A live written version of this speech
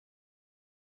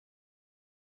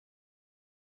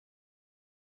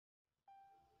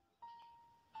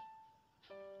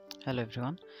Hello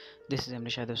everyone, this is Md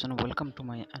Shahed Hossen. Welcome to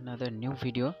my another new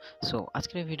video. So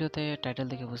আজকের ভিডিওতে title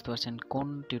দেখে বুঝতে পারছেন কোন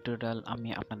টিউটোরিয়াল আমি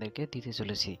আপনাদেরকে দিতে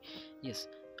চলেছি। ইয়েস,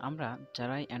 আমরা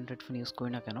যারাই অ্যান্ড্রয়েড ফোন ইউজ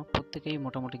করি না কেন প্রত্যেকেই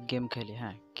মোটামুটি গেম খেলি।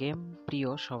 হ্যাঁ, গেম প্রিয়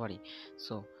সবারই।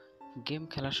 সো গেম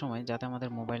খেলার সময় যাতে আমাদের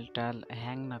মোবাইলটা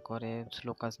হ্যাং না করে,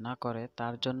 স্লো কাজ না করে,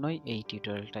 তার জন্যই এই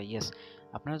টিউটোরিয়ালটা। ইয়েস,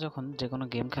 আপনারা যখন যে কোনো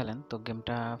গেম খেলেন তো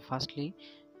গেমটা ফার্স্টলি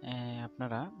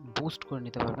আপনারা বুস্ট করে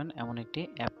নিতে পারবেন এমন একটি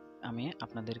অ্যাপ আমি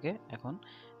আপনাদেরকে এখন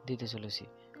দিতে চলেছি।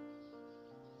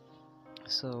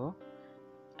 সো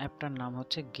অ্যাপটার নাম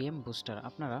হচ্ছে গেম বুস্টার।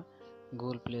 আপনারা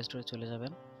গুগল প্লে স্টোরে চলে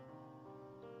যাবেন।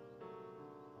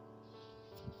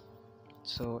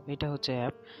 সো এটা হচ্ছে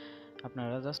অ্যাপ,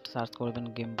 আপনারা জাস্ট সার্চ করবেন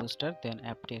গেম বুস্টার, দেন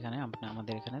অ্যাপটি এখানে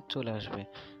আমাদের এখানে চলে আসবে।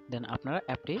 দেন আপনারা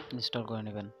অ্যাপটি ইনস্টল করে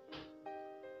নেবেন।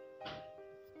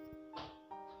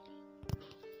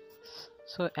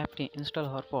 সো অ্যাপটি ইনস্টল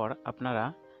হওয়ার পর আপনারা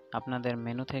আপনাদের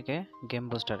মেনু থেকে গেম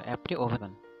বুস্টার অ্যাপটি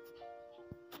ওপেন।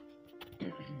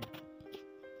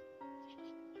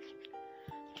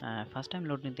 ফার্স্ট টাইম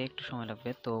লোড নিতে একটু সময়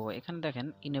লাগবে। তো এখানে দেখেন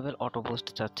ইনেবল অটো বুস্ট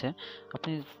চাচ্ছে,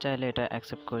 আপনি চাইলে এটা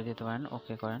অ্যাকসেপ্ট করে দিতে পারেন।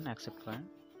 ওকে করেন, অ্যাকসেপ্ট করেন।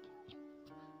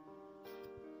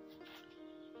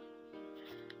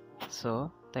 সো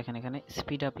দেখেন এখানে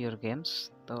স্পিড আপ ইউর গেমস,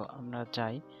 তো আমরা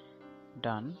যাই,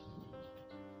 ডান।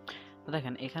 তো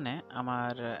দেখেন এখানে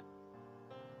আমার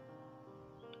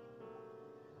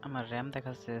র্যাম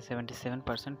দেখাচ্ছে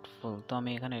 77% ফুল। তো আমি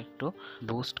এখানে একটু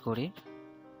বুস্ট করি,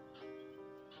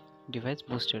 ডিভাইস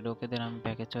বুস্টেড। ওকে, দেন আমি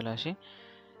ব্যাকে চলে আসি।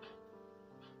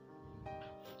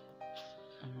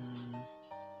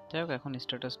 যাই হোক, এখন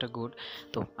স্ট্যাটাসটা গুড।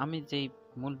 তো আমি যেই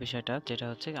মূল বিষয়টা যেটা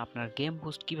হচ্ছে আপনার গেম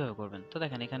বুস্ট কিভাবে করবেন। তো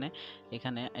দেখেন এখানে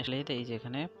আসলে এই যে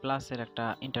এখানে প্লাসের একটা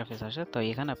ইন্টারফেস আসে, তো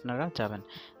এখানে আপনারা যাবেন।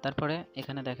 তারপরে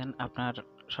এখানে দেখেন আপনার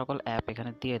সকল অ্যাপ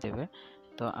এখানে দিয়ে দেবে।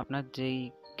 তো আপনার যেই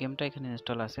গেমটা এখানে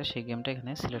ইনস্টল আছে সেই গেমটা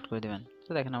এখানে সিলেক্ট করে দেবেন।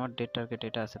 তো দেখেন আমার ডেট টার্গেট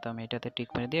এটা আছে, তো আমি এটাতে টিক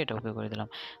মেরে দিয়ে এটা ওকে করে দিলাম।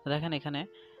 তো দেখেন এখানে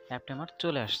অ্যাপটা আমার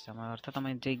চলে আসছে, অর্থাৎ আমি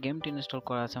যেই গেমটি ইনস্টল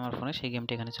করা আছে আমার ফোনে সেই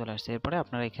গেমটি এখানে চলে আসছে। এরপরে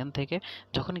আপনারা এখান থেকে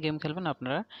যখন গেম খেলবেন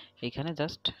আপনারা এইখানে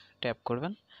জাস্ট ট্যাপ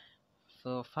করবেন। তো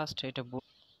ফার্স্ট এটা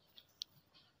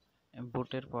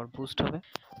বুটের পর বুস্ট হবে,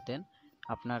 দেন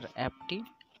আপনার অ্যাপটি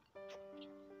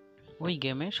ওই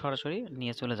গেমে সরাসরি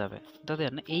নিয়ে চলে যাবে। তো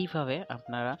দেন এইভাবে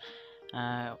আপনারা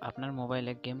আপনার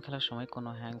মোবাইলে গেম খেলার সময় কোনো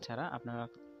হ্যাং ছাড়া আপনারা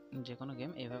যে কোনো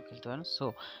গেম এইভাবে খেলতে পারেন। সো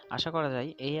আশা করা যায়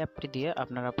এই অ্যাপটি দিয়ে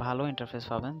আপনারা ভালো ইন্টারফেস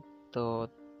পাবেন। তো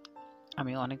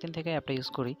আমি অনেকদিন থেকে অ্যাপটা ইউজ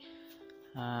করি।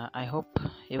 I hope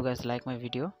you guys like my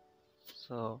video.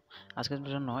 So আজকের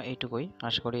জন্য এইটুকুই,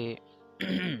 আশা করি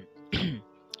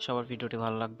সবার ভিডিওটি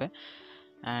ভালো লাগবে।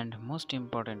 অ্যান্ড মোস্ট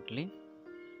ইম্পর্টেন্টলি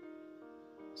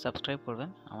সাবস্ক্রাইব করবেন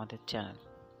আমাদের চ্যানেল,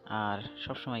 আর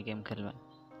সবসময় গেম খেলবেন।